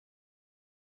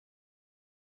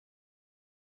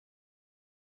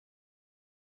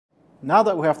Now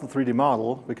that we have the 3D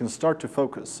model, we can start to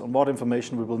focus on what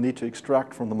information we will need to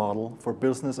extract from the model for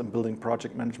business and building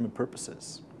project management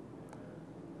purposes.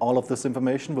 All of this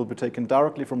information will be taken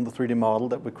directly from the 3D model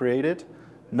that we created.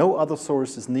 No other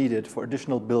source is needed for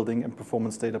additional building and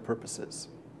performance data purposes.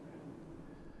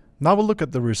 Now we'll look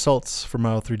at the results from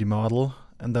our 3D model,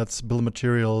 and that's bill of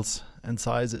materials and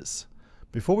sizes.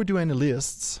 Before we do any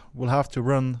lists, we'll have to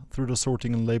run through the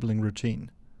sorting and labeling routine.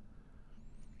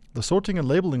 The sorting and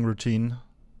labeling routine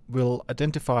will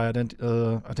identify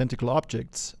identical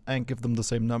objects and give them the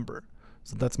same number.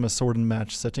 So that's my sort and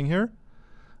match setting here.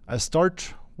 I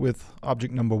start with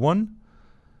object number 1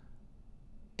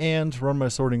 and run my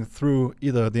sorting through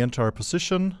either the entire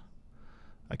position.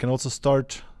 I can also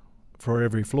start for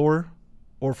every floor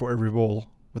or for every wall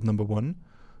with number 1.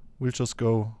 We'll just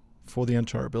go for the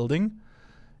entire building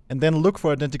and then look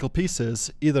for identical pieces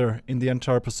either in the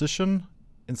entire position,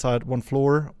 inside one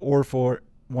floor, or for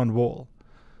one wall.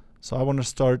 So I want to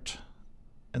start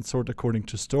and sort according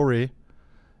to story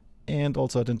and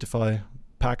also identify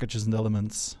packages and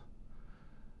elements.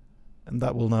 And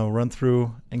that will now run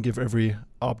through and give every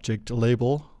object a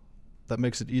label. That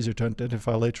makes it easier to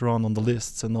identify later on the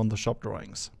lists and on the shop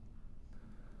drawings.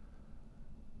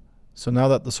 So now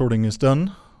that the sorting is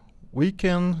done, we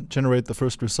can generate the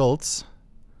first results,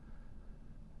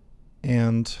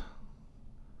 and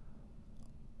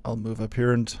I'll move up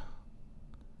here and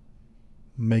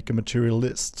make a material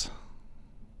list.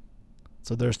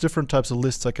 So there's different types of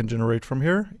lists I can generate from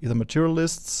here, either material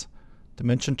lists,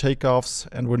 dimension takeoffs,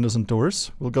 and windows and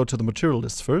doors. We'll go to the material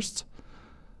list first.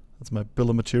 That's my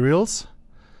bill of materials.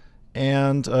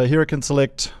 And here I can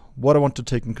select what I want to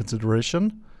take in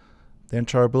consideration, the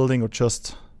entire building or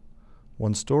just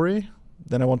one story.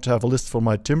 Then I want to have a list for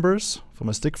my timbers, for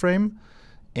my stick frame,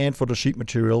 and for the sheet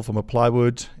material for my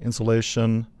plywood,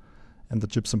 insulation, and the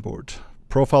gypsum board.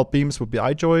 Profile beams would be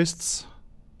I-joists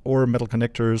or metal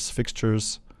connectors,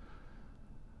 fixtures,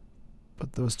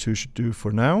 but those two should do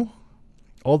for now.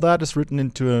 All that is written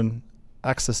into an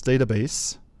Access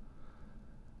database,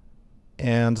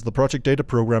 and the project data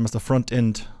program is the front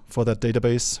end for that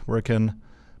database where I can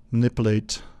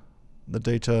manipulate the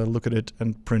data, look at it,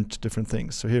 and print different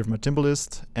things. So here's my timber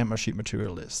list and my sheet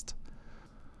material list.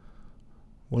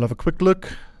 We'll have a quick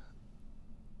look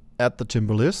at the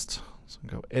timber list. So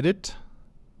go edit.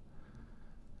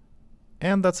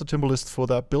 And that's a timber list for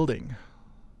that building.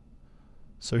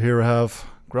 So here I have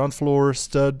ground floor,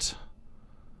 stud,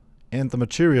 and the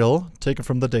material taken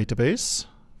from the database.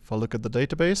 If I look at the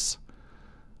database,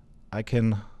 I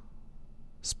can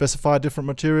specify different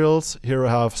materials. Here I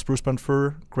have spruce pine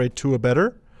fir, grade 2 or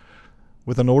better,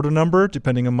 with an order number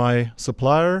depending on my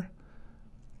supplier,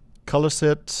 color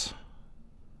set,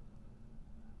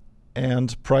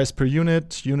 and price per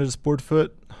unit. Unit is board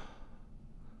foot.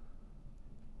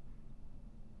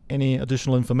 Any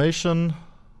additional information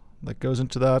that goes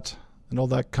into that, and all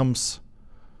that comes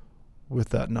with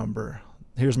that number.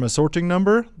 Here's my sorting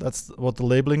number. That's what the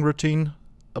labeling routine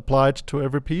applied to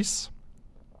every piece.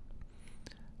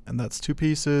 And that's 2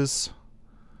 pieces,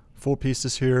 4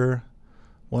 pieces here,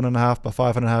 1.5 by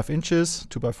 5.5 inches,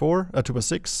 2 by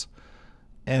 6,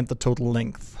 and the total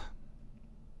length.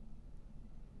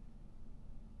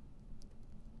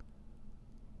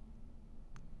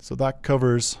 So that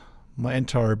covers my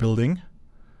entire building.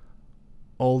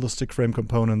 All the stick frame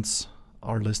components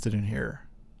are listed in here.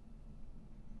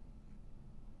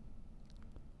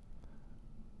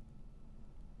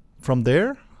 From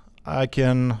there, I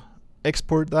can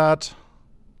export that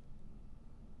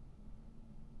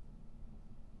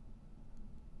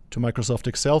to Microsoft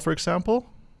Excel, for example.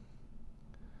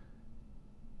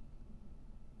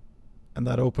 And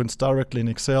that opens directly in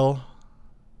Excel.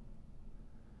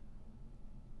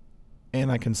 And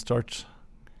I can start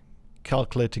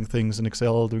calculating things in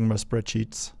Excel, doing my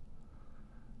spreadsheets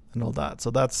and all that. So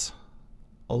that's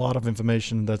a lot of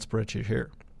information in that spreadsheet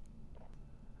here.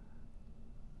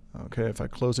 Okay, if I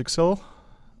close Excel,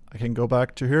 I can go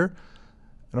back to here.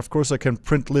 And of course I can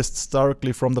print lists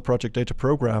directly from the project data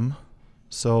program.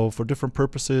 So for different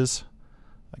purposes,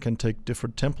 I can take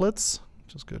different templates.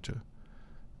 Just go to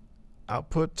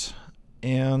output,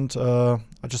 and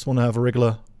I just want to have a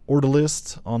regular order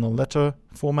list on a letter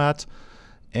format,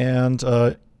 and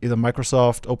either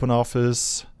Microsoft,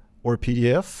 OpenOffice, or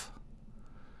PDF.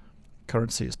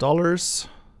 Currency is dollars.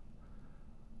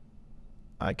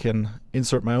 I can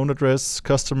insert my own address,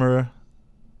 customer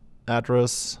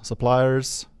address,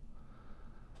 suppliers,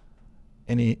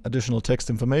 any additional text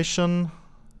information,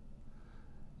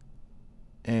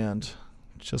 and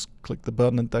just click the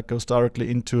button, and that goes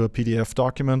directly into a PDF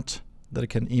document that I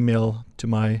can email to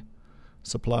my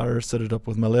supplier, set it up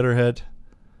with my letterhead,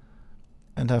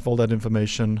 and have all that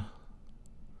information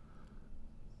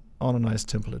on a nice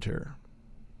template here.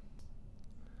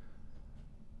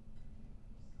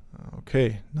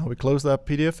 Okay, now we close that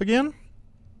PDF again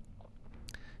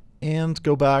and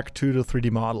go back to the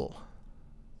 3D model.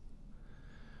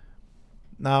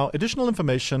 Now, additional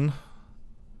information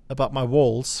about my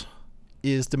walls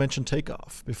is dimension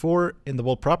takeoff. Before, in the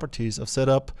wall properties, I've set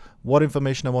up what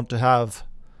information I want to have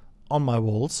on my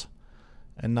walls,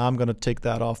 and now I'm going to take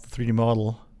that off the 3D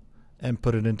model and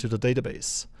put it into the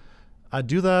database. I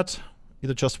do that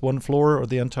either just one floor or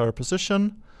the entire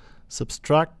position,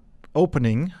 subtract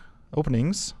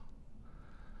openings,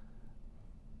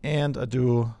 and I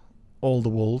do all the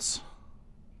walls.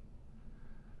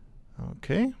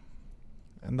 Okay,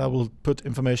 and that will put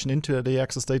information into the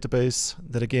Access database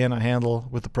that again I handle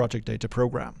with the project data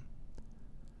program.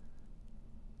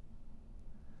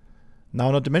 Now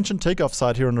on the dimension takeoff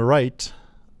side here on the right,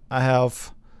 I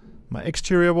have my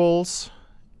exterior walls,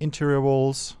 interior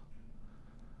walls.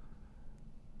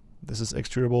 This is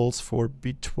exterior walls for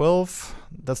B12.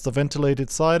 That's the ventilated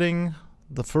siding,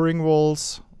 the furring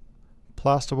walls,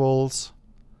 plaster walls.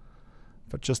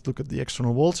 If I just look at the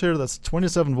external walls here, that's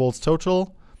 27 walls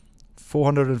total,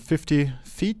 450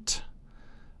 feet,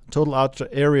 total outer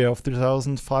area of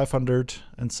 3,500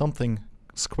 and something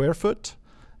square foot,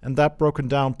 and that broken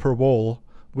down per wall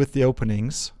with the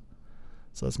openings.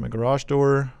 So that's my garage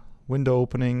door, window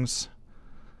openings,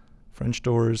 French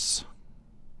doors.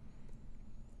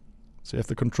 So you have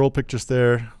the control pictures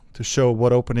there to show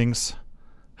what openings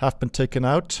have been taken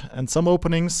out, and some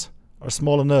openings are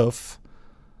small enough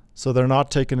so they're not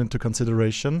taken into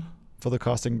consideration for the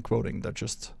costing and quoting. They're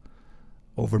just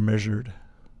over measured.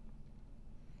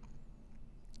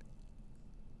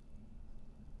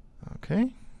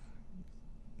 Okay.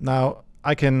 Now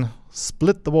I can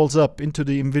split the walls up into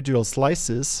the individual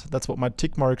slices. That's what my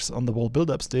tick marks on the wall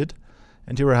buildups did.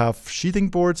 And here I have sheathing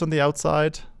boards on the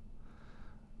outside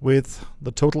with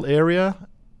the total area.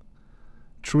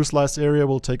 True slice area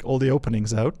will take all the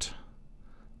openings out,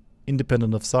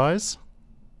 independent of size.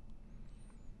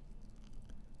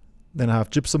 Then I have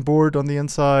gypsum board on the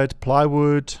inside,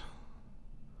 plywood.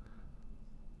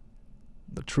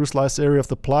 The true slice area of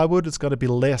the plywood is going to be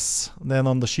less than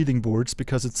on the sheathing boards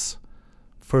because it's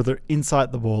further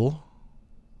inside the wall.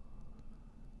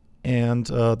 And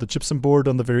the gypsum board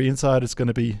on the very inside is going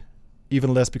to be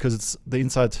even less because it's the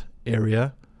inside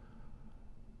area.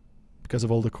 Because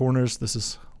of all the corners, this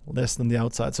is less than the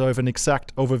outside. So I have an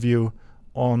exact overview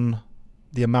on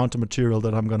the amount of material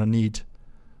that I'm going to need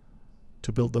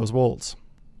to build those walls.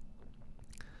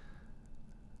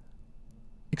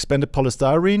 Expanded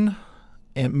polystyrene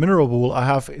and mineral wool, I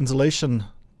have insulation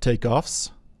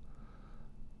takeoffs.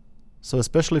 So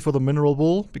especially for the mineral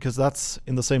wool, because that's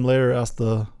in the same layer as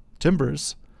the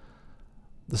timbers,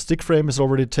 the stick frame is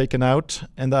already taken out,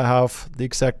 and I have the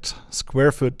exact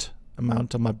square foot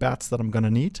amount of my bats that I'm going to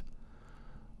need.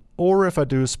 Or if I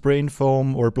do spray-in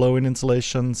foam or blow-in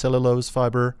insulation, cellulose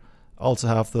fiber, I also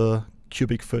have the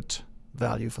cubic foot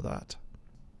value for that.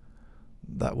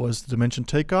 That was the dimension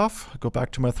takeoff. Go back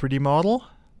to my 3D model.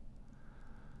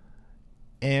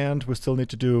 And we still need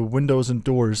to do windows and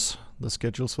doors, the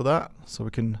schedules for that, so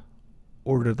we can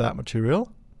order that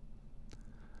material.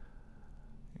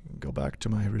 Go back to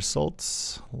my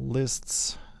results,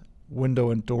 lists,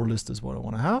 window and door list is what I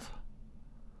want to have.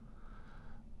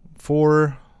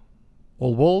 For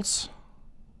all walls,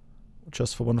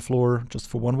 just for one floor, just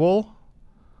for one wall.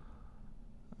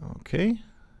 Okay.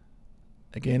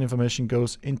 Again, information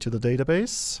goes into the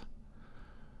database.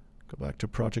 Go back to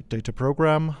project data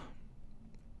program.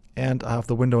 And I have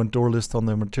the window and door list on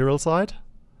the material side.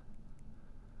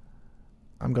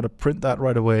 I'm going to print that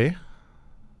right away.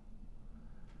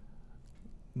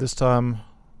 This time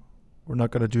we're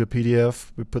not going to do a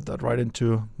PDF. We put that right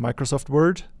into Microsoft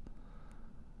Word.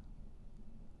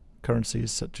 Currency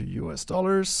is set to US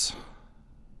dollars.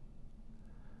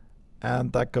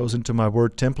 And that goes into my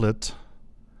Word template.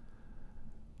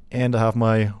 And I have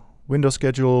my window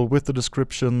schedule with the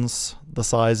descriptions, the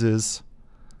sizes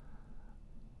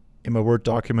in my Word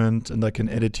document, and I can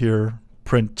edit here,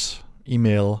 print,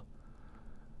 email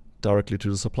directly to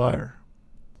the supplier.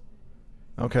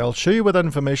 Okay, I'll show you where that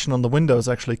information on the windows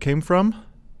actually came from.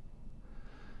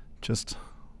 Just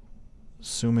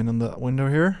zoom in on that window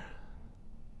here.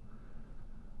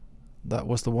 That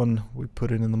was the one we put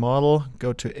in the model.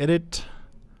 Go to edit.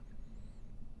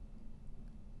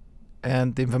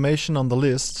 And the information on the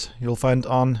list you'll find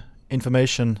on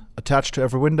information attached to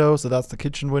every window. So that's the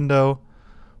kitchen window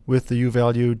with the U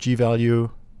value, G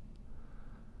value,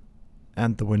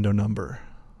 and the window number.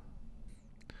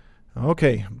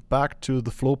 Okay, back to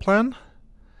the floor plan.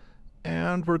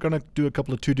 And we're gonna do a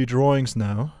couple of 2D drawings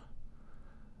now.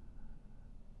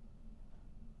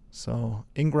 So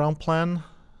in ground plan,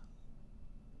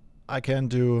 I can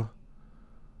do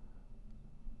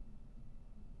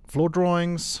floor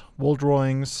drawings, wall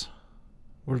drawings.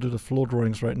 We'll do the floor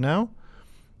drawings right now.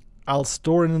 I'll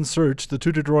store and insert the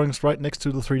 2D drawings right next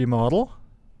to the 3D model.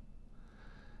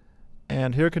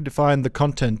 And here I can define the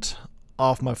content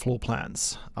of my floor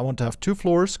plans. I want to have 2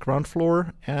 floors, ground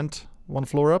floor and 1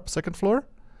 floor up, second floor.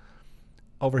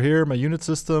 Over here, my unit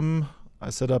system, I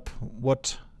set up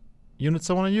what units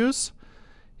I want to use.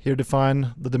 Here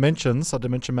define the dimensions. I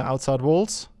dimension my outside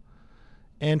walls.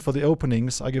 And for the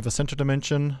openings, I give a center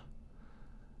dimension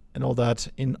and all that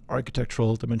in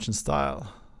architectural dimension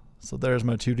style. So there's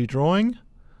my 2D drawing.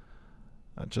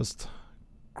 I just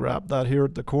grab that here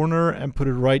at the corner and put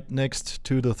it right next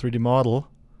to the 3D model.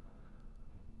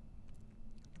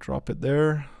 Drop it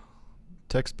there,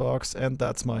 text box, and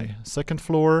that's my second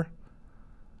floor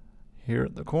here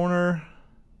at the corner,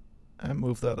 and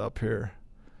move that up here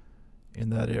in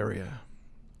that area.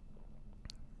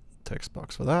 Text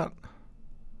box for that.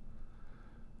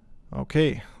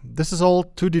 Okay, this is all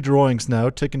 2D drawings now,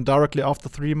 taken directly off the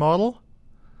 3D model.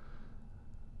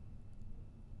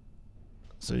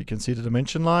 So you can see the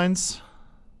dimension lines,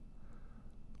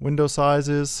 window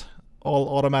sizes, all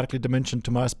automatically dimensioned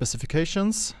to my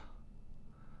specifications.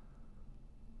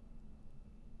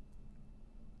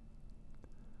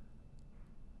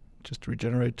 Just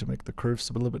regenerate to make the curves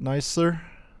a little bit nicer.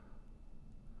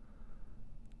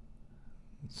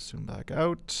 Zoom back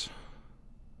out.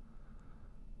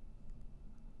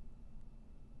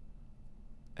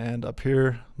 And up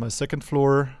here, my second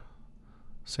floor.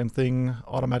 Same thing,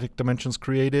 automatic dimensions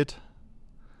created.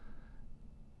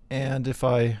 And if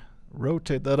I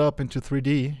rotate that up into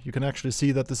 3D, you can actually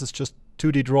see that this is just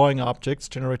 2D drawing objects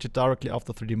generated directly off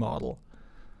the 3D model.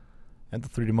 And the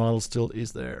 3D model still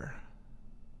is there.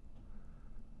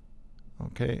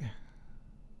 Okay.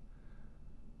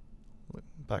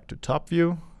 Back to top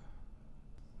view.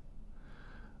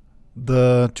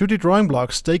 The 2D drawing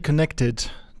blocks stay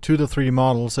connected to the 3D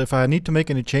model, so if I need to make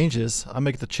any changes, I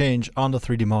make the change on the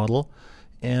 3D model,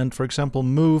 and for example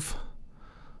move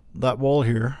that wall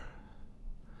here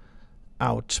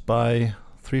out by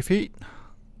 3 feet.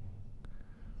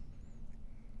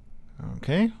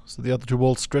 Okay, so the other 2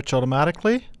 walls stretch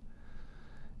automatically,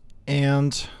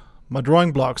 and my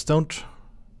drawing blocks don't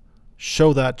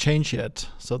show that change yet,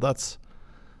 so that's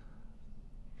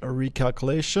a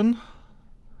recalculation.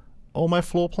 All my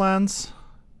floor plans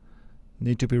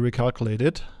need to be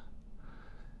recalculated,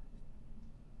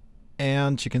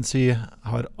 and you can see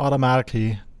how it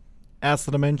automatically adds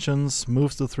the dimensions,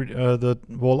 moves the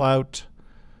wall out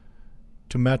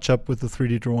to match up with the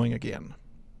 3D drawing again.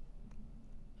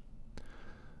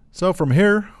 So from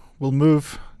here we'll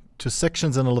move to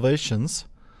sections and elevations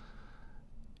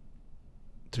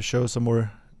to show some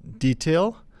more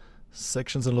detail.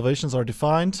 Sections and elevations are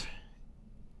defined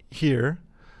here.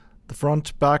 The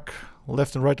front, back,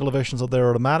 left and right elevations are there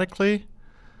automatically,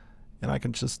 and I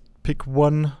can just pick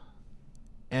one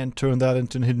and turn that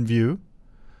into a hidden view.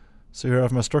 So here I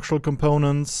have my structural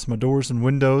components, my doors and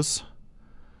windows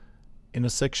in a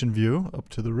section view up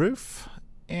to the roof,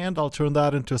 and I'll turn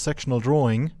that into a sectional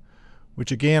drawing,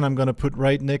 which again I'm going to put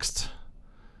right next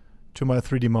to my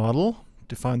 3D model.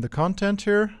 Define the content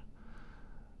here,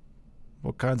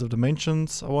 what kinds of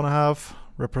dimensions I want to have,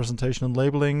 representation and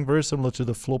labeling, very similar to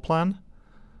the floor plan.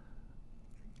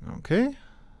 Okay,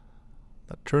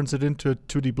 that turns it into a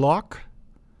 2D block,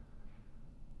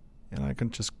 and I can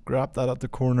just grab that at the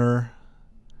corner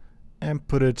and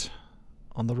put it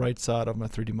on the right side of my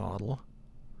 3D model.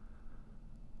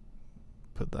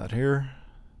 Put that here,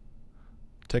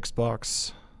 text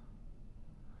box.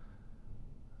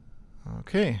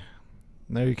 Okay,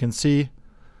 now you can see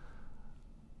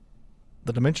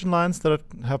the dimension lines that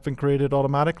have been created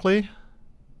automatically,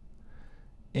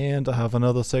 and I have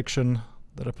another section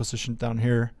that I positioned down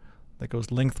here that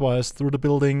goes lengthwise through the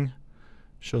building,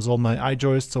 shows all my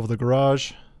I-joists over the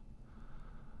garage,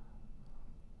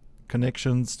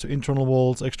 connections to internal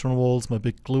walls, external walls, my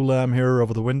big glue lamp here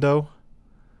over the window,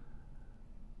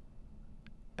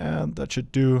 and that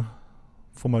should do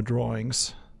for my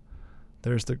drawings.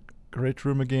 There's the great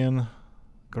room again,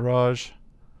 garage,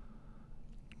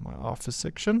 my office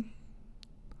section.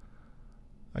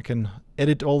 I can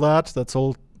edit all that. That's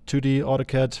all 2D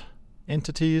AutoCAD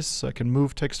entities, so I can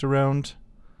move text around,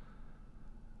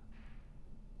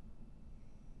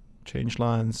 change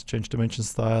lines, change dimension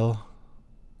style.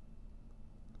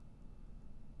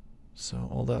 So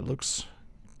all that looks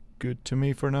good to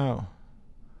me for now.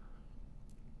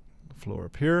 floor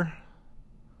up here.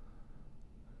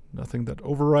 Nothing that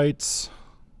overwrites.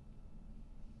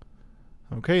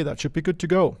 Okay, that should be good to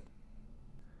go.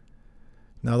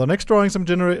 Now the next drawings I'm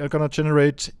gonna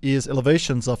generate is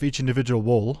elevations of each individual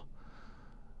wall.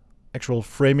 Actual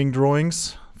framing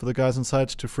drawings for the guys inside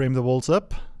to frame the walls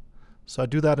up. So I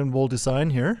do that in wall design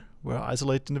here, where I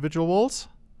isolate individual walls.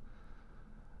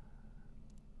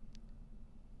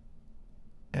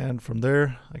 And from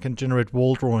there I can generate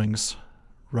wall drawings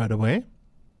right away.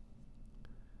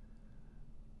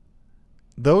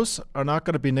 Those are not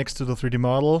going to be next to the 3D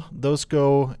model. Those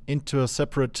go into a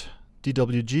separate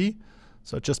DWG.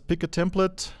 So I just pick a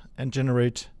template and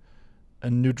generate a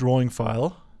new drawing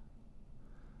file.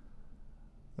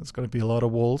 That's going to be a lot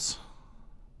of walls.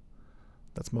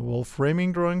 That's my wall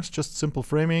framing drawings, just simple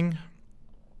framing.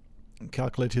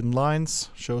 Calculate hidden lines,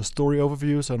 show a story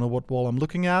overview so I know what wall I'm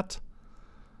looking at.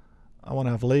 I want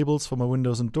to have labels for my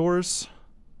windows and doors.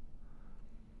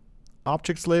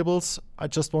 Objects labels, I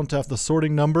just want to have the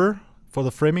sorting number for the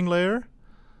framing layer,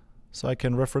 so I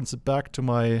can reference it back to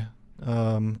my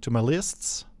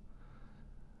lists.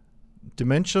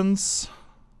 Dimensions,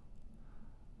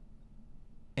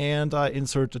 and I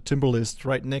insert a timber list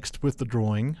right next with the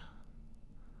drawing.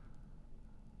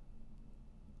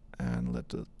 And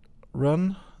let it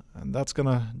run, and that's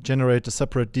gonna generate a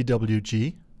separate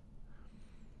DWG,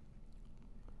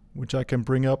 which I can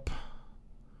bring up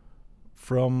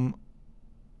from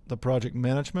the project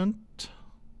management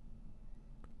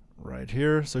right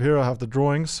here. So here I have the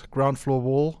drawings, ground floor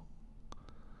wall,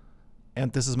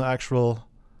 and this is my actual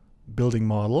building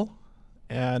model.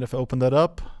 And if I open that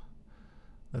up,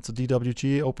 that's a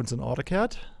DWG, opens in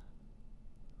AutoCAD.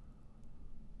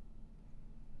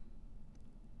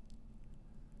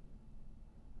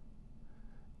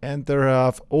 And there I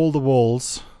have all the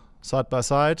walls side by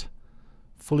side,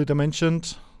 fully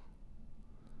dimensioned.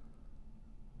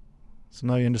 So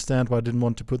now you understand why I didn't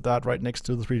want to put that right next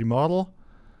to the 3D model.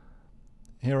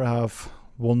 Here I have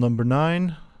wall number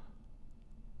 9.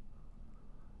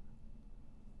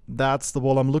 That's the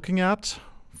wall I'm looking at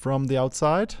from the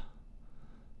outside.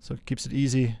 So it keeps it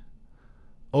easy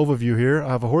overview here. I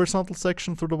have a horizontal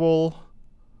section through the wall,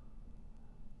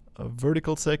 a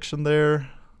vertical section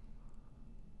there.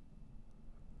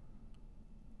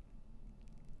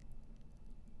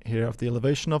 Here I have the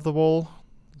elevation of the wall,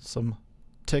 some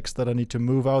text that I need to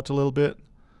move out a little bit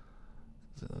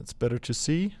so it's better to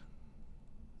see.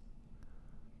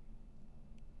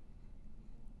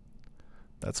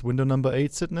 That's window number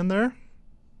 8 sitting in there.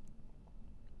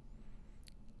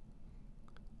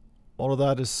 All of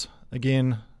that is,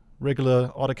 again, regular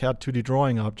AutoCAD 2D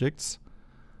drawing objects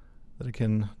that I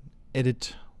can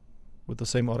edit with the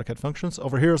same AutoCAD functions.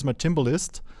 Over here is my timber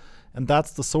list, and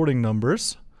that's the sorting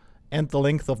numbers and the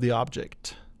length of the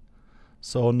object.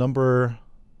 So number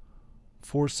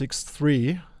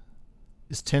 463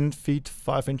 is 10 feet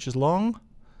 5 inches long,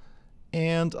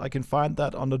 and I can find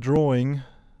that on the drawing.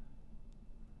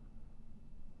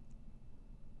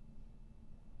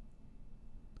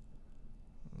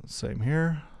 Same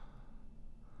here.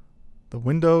 The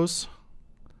windows,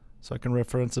 so I can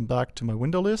reference them back to my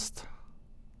window list.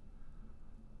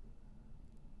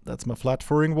 That's my flat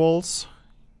furring walls.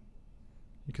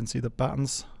 You can see the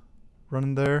buttons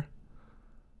running there.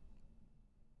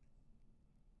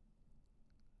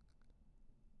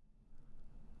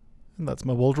 And that's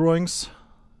my wall drawings.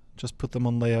 Just put them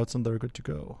on layouts and they're good to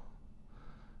go.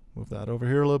 Move that over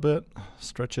here a little bit,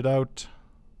 stretch it out.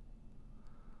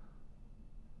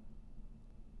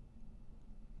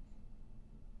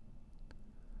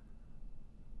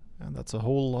 And that's a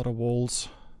whole lot of walls,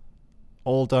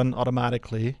 all done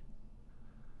automatically.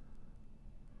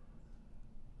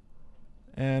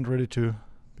 And ready to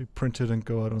be printed and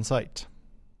go out on site.